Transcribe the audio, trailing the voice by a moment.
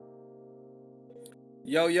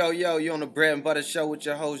Yo, you on the Bread and Butter Show with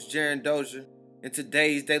your host, Jaron Dozier. And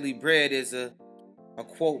today's Daily Bread is a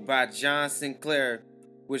quote by John Sinclair,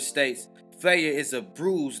 which states, "Failure is a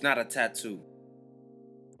bruise, not a tattoo."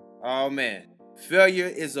 Oh man, failure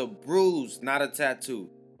is a bruise, not a tattoo.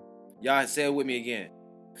 Y'all say it with me again.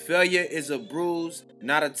 Failure is a bruise,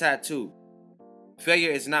 not a tattoo. Failure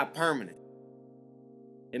is not permanent.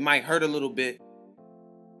 It might hurt a little bit,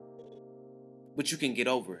 but you can get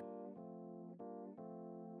over it.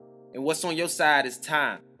 And what's on your side is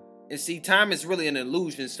time. And see, time is really an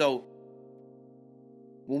illusion. So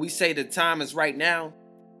when we say that time is right now,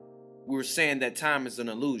 we're saying that time is an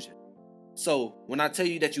illusion. So when I tell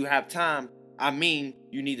you that you have time, I mean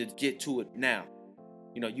you need to get to it now.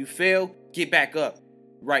 You fail, get back up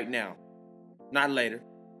right now. Not later.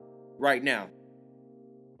 Right now.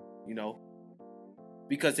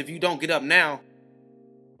 Because if you don't get up now,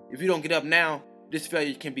 this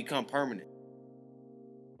failure can become permanent.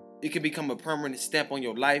 It can become a permanent stamp on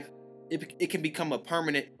your life. It can become a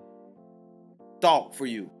permanent thought for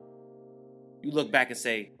you. You look back and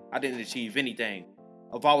say, I didn't achieve anything.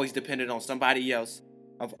 I've always depended on somebody else.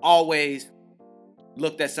 I've always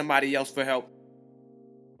looked at somebody else for help.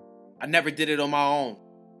 I never did it on my own.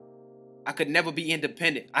 I could never be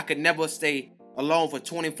independent. I could never stay alone for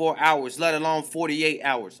 24 hours, let alone 48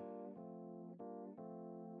 hours.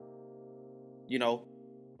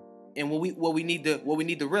 And what we need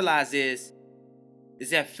to realize is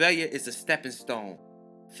that failure is a stepping stone.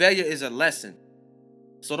 Failure is a lesson.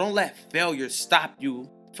 So don't let failure stop you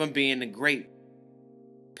from being the great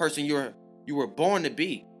person you were born to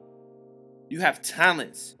be. You have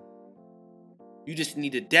talents. You just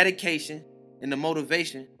need the dedication and the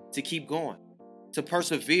motivation to keep going, to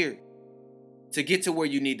persevere, to get to where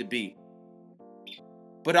you need to be.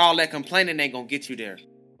 But all that complaining ain't gonna get you there.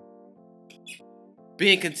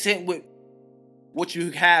 Being content with what you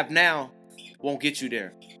have now won't get you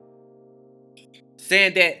there.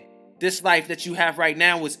 Saying that this life that you have right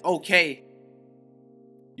now is okay,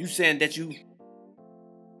 you saying that you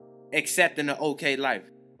accepting the okay life.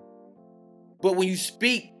 But when you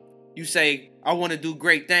speak, you say, I want to do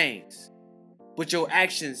great things. But your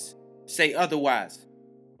actions say otherwise.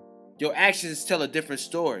 Your actions tell a different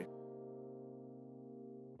story.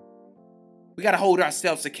 We got to hold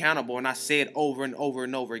ourselves accountable, and I say it over and over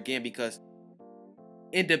and over again because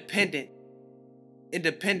independence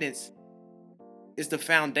is the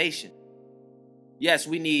foundation. Yes,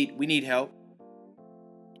 we need help.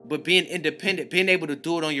 But being independent, being able to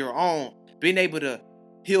do it on your own, being able to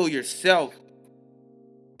heal yourself,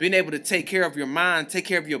 being able to take care of your mind, take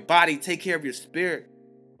care of your body, take care of your spirit,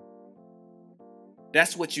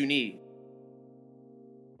 that's what you need.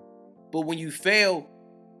 But when you fail,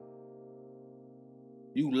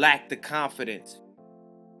 you lack the confidence.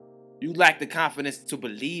 You lack the confidence to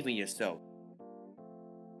believe in yourself.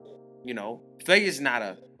 Failure is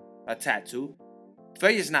not a tattoo.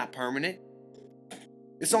 Failure is not permanent.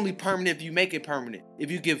 It's only permanent if you make it permanent.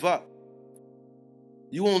 If you give up.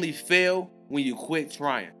 You only fail when you quit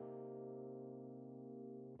trying.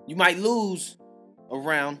 You might lose a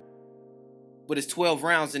round, but it's 12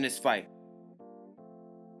 rounds in this fight.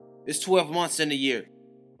 It's 12 months in a year.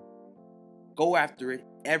 Go after it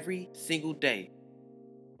every single day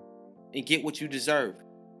and get what you deserve.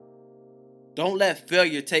 Don't let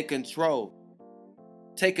failure take control.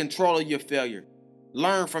 Take control of your failure.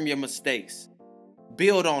 Learn from your mistakes.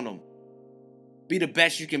 Build on them. Be the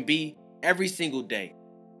best you can be every single day.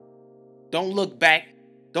 Don't look back.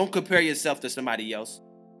 Don't compare yourself to somebody else.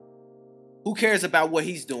 Who cares about what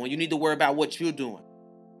he's doing? You need to worry about what you're doing.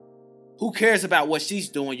 Who cares about what she's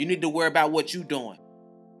doing? You need to worry about what you're doing.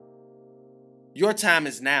 Your time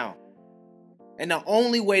is now. And the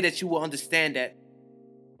only way that you will understand that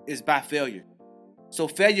is by failure. So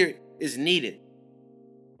failure is needed.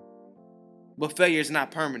 But failure is not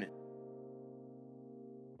permanent.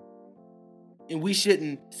 And we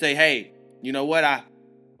shouldn't say, hey, you know what? I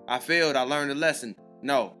failed. I learned a lesson.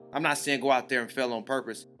 No, I'm not saying go out there and fail on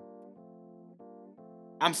purpose.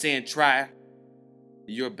 I'm saying try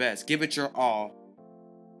your best. Give it your all.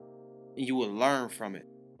 And you will learn from it.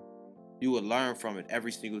 You will learn from it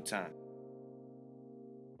every single time.